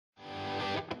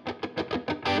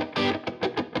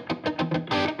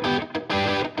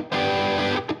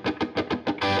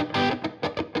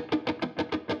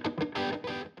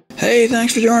Hey,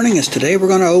 thanks for joining us. Today we're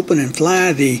going to open and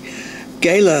fly the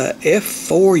Gayla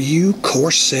F4-U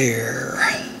Corsair.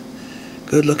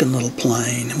 Good looking little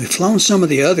plane. We've flown some of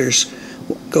the others.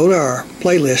 Go to our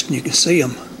playlist and you can see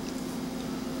them.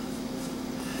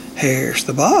 Here's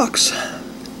the box.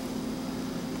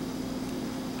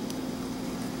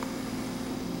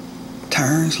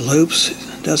 Turns,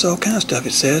 loops, does all kinds of stuff,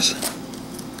 it says.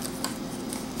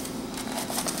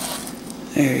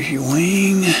 There's your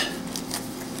wing.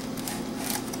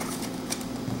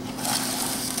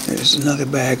 There's another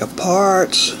bag of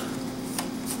parts.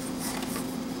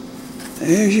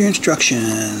 There's your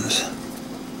instructions.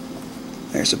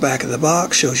 There's the back of the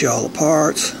box, shows you all the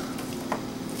parts. I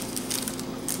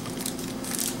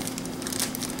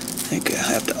think I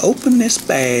have to open this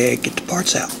bag, get the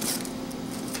parts out.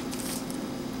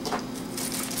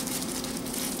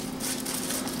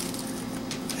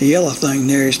 The yellow thing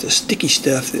there is the sticky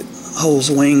stuff that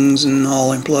holds wings and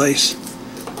all in place.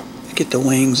 Get the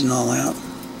wings and all out.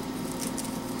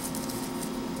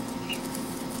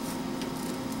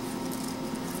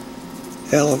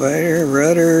 Elevator,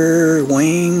 rudder,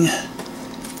 wing,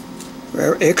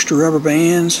 extra rubber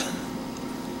bands.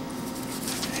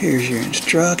 Here's your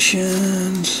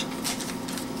instructions.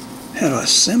 How to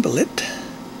assemble it.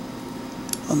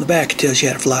 On the back it tells you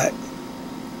how to fly it.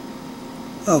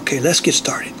 Okay, let's get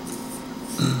started.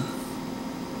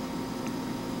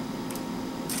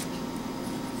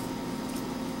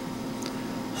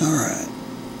 Alright,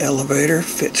 elevator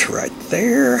fits right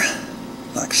there,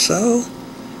 like so.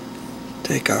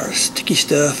 Take our sticky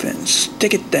stuff and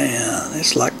stick it down.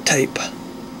 It's like tape.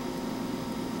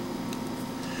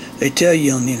 They tell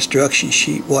you on the instruction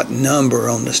sheet what number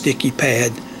on the sticky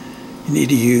pad you need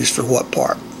to use for what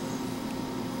part.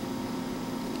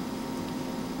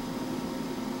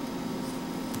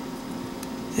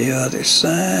 The other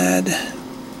side,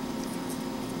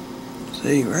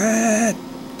 see right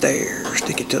there,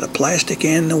 stick it to the plastic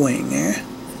and the wing there.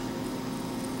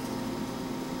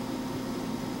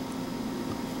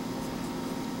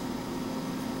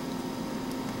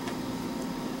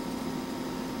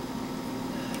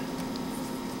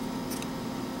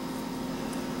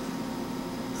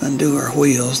 Undo our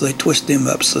wheels, they twist them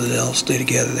up so they'll stay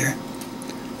together there.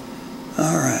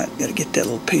 Alright, got to get that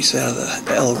little piece out of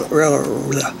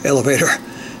the elevator.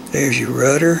 There's your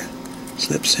rudder,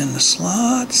 slips in the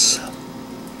slots.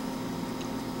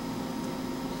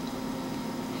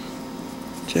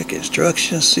 Check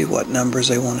instructions, see what numbers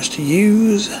they want us to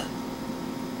use.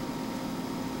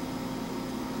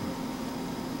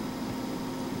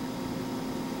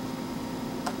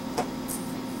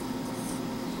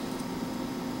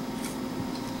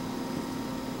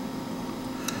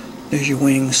 There's your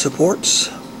wing supports.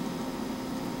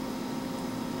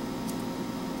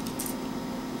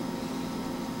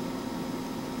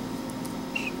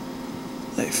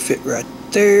 They fit right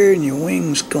there, and your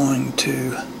wing's going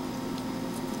to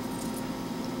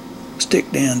stick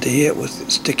down to it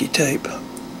with sticky tape.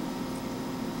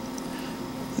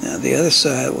 Now the other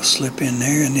side will slip in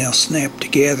there and they'll snap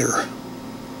together.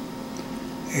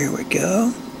 Here we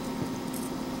go.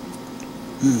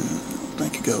 I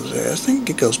think it goes there. I think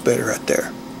it goes better right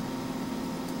there.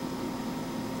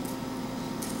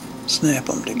 Snap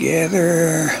them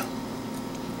together.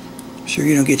 Sure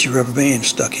you don't get your rubber band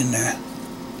stuck in there.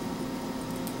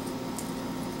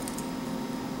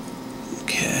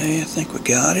 Okay, I think we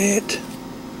got it.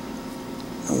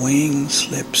 The wing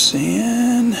slips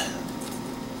in.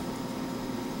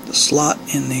 The slot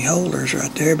in the holders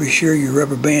right there. Be sure your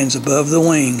rubber band's above the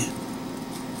wing.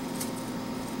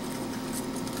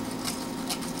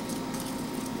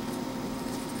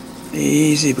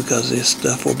 Easy, because this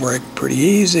stuff will break pretty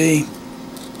easy.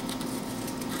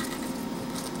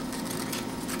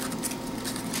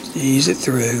 Ease it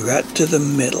through right to the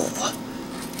middle.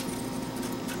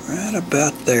 Right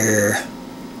about there.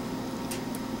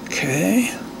 Okay.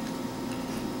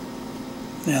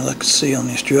 Now let's see on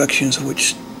the instructions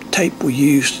which tape we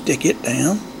use to stick it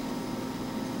down.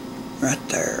 Right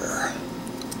there.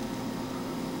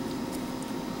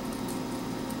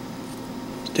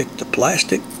 Stick the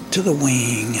plastic to the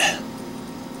wing.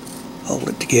 Hold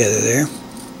it together there.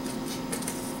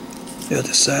 The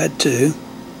other side too.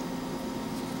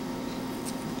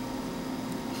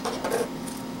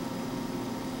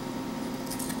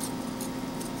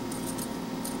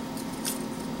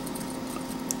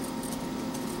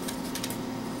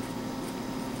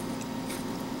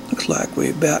 Looks like we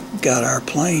about got our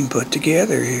plane put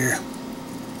together here.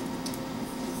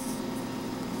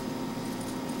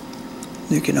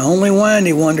 You can only wind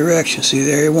it one direction. See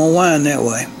there, it won't wind that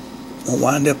way. Won't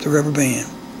wind up the rubber band.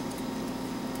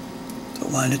 So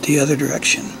wind it the other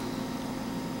direction.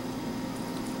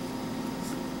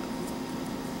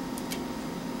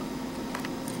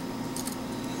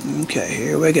 Okay,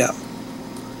 here we go.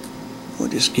 We'll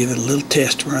just give it a little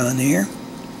test run here.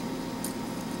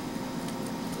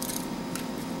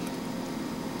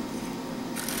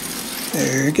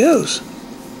 There it goes.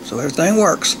 So everything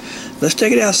works. Let's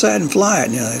take it outside and fly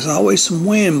it now. There's always some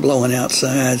wind blowing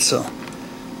outside, so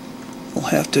we'll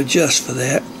have to adjust for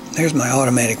that. There's my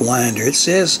automatic winder. It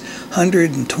says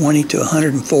 120 to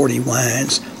 140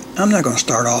 winds. I'm not going to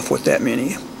start off with that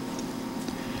many.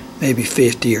 Maybe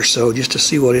 50 or so, just to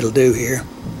see what it'll do here.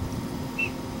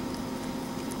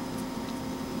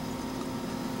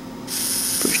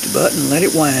 Push the button, let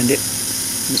it wind it.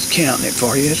 It's counting it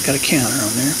for you. It's got a counter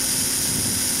on there.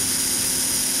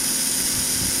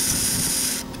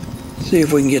 See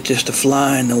if we can get this to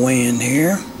fly in the wind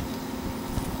here.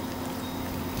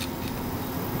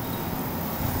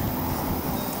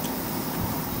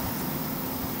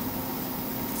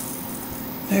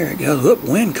 There it goes. Whoop,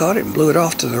 wind caught it and blew it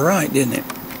off to the right, didn't it?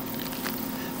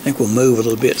 I think we'll move a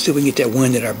little bit, see if we can get that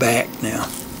wind at our back now.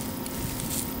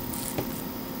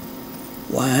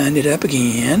 Wind it up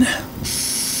again.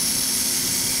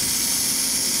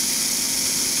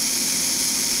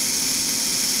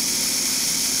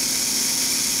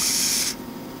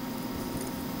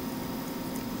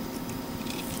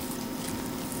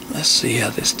 Let's see how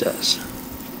this does.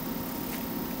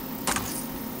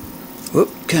 Whoop,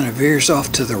 kind of veers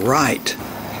off to the right.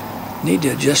 Need to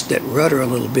adjust that rudder a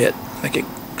little bit, make it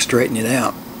straighten it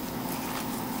out.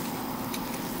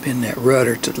 Pin that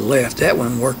rudder to the left. That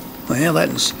one worked. Well, that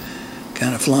one's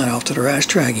kind of flying off to the right. Let's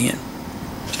try again.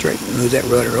 Straighten, move that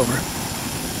rudder over.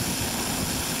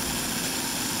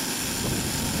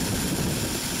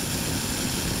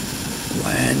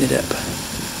 Wind it up.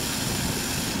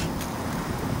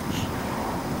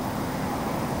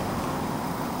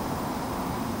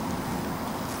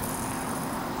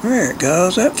 There it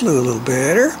goes. That flew a little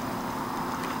better.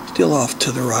 Still off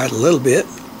to the right a little bit.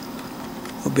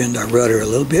 We'll bend our rudder a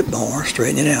little bit more,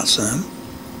 straighten it out some.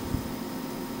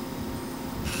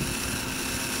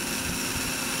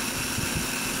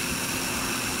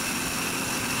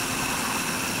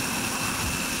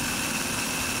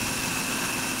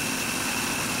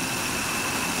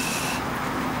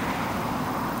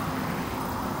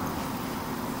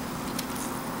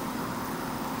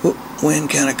 Whoop, wind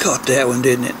kind of caught that one,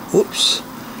 didn't it? Whoops.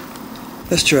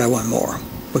 Let's try one more.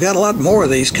 We got a lot more of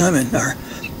these coming. I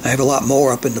have a lot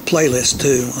more up in the playlist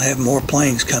too. We'll have more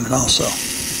planes coming also.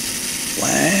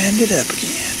 Wind it up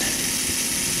again.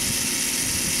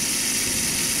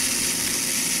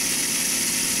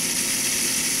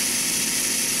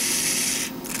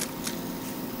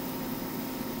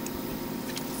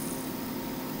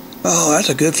 Oh, that's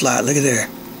a good flight. Look at there.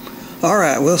 All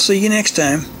right, we'll see you next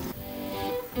time.